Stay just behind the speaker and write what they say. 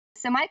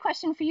So my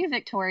question for you,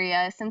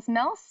 Victoria, since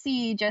Mel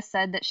C just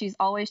said that she's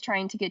always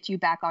trying to get you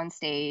back on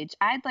stage,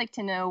 I'd like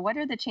to know what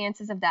are the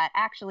chances of that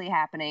actually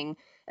happening,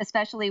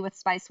 especially with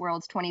Spice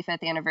World's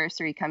 25th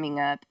anniversary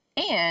coming up?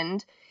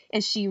 And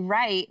is she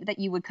right that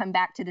you would come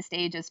back to the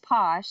stage as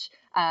Posh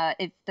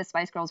if the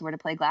Spice Girls were to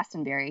play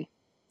Glastonbury?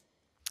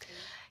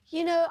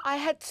 You know, I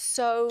had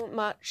so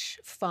much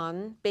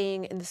fun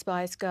being in the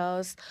Spice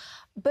Girls,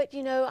 but,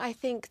 you know, I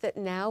think that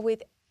now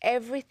with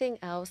everything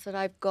else that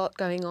I've got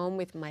going on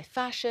with my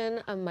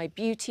fashion and my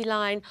beauty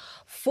line,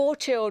 4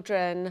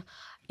 children,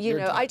 you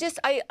know,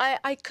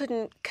 I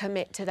couldn't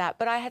commit to that,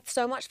 but I had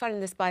so much fun in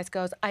the Spice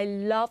Girls. I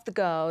love the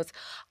girls.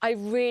 I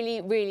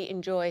really, really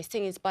enjoy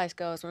singing Spice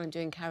Girls when I'm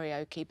doing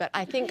karaoke, but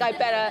I think I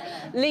better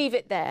leave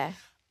it there.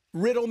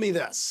 Riddle me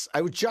this.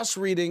 I was just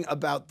reading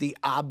about the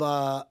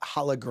ABBA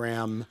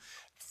hologram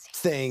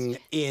thing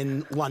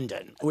in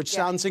London, which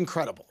sounds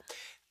incredible.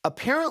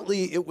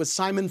 Apparently, it was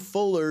Simon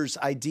Fuller's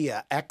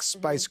idea,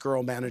 ex-Spice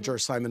Girl manager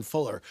Simon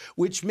Fuller,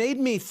 which made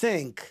me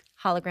think...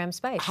 Hologram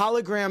Spice.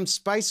 Hologram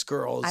Spice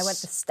Girls.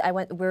 Yes.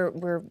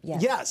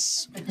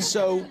 Yes.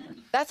 So...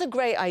 That's a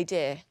great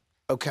idea.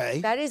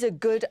 Okay. That is a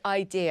good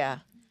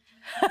idea.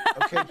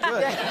 Okay,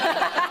 good.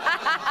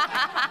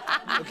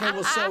 Okay,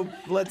 well, so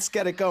let's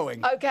get it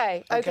going.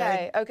 Okay.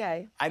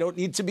 I don't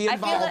need to be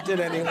involved in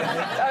any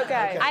way.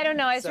 Okay. I don't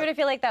know. I sort of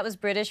feel like that was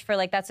British for,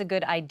 like, that's a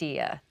good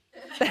idea.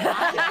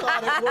 I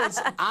thought it was.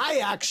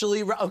 I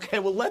actually. Okay,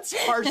 well, let's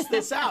parse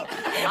this out.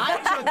 I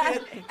took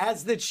it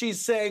as that she's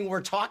saying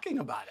we're talking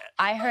about it.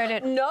 I heard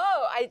it. No,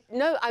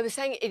 I was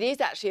saying it is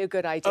actually a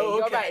good idea. Oh, okay.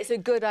 You're right. It's a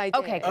good idea.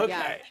 Okay.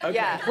 Okay.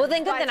 Yeah. Well,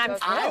 then good. Then I'm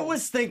thrilled. I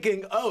was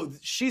thinking, oh,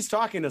 she's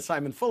talking to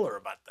Simon Fuller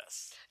about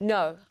this.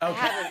 No, Okay. I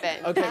haven't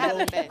been. Okay, I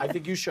haven't been. I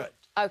think you should.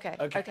 Okay.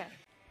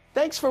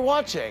 Thanks for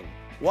watching.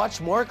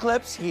 Watch more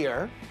clips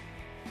here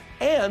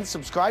and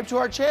subscribe to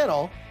our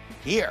channel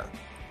here.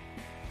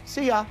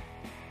 See ya.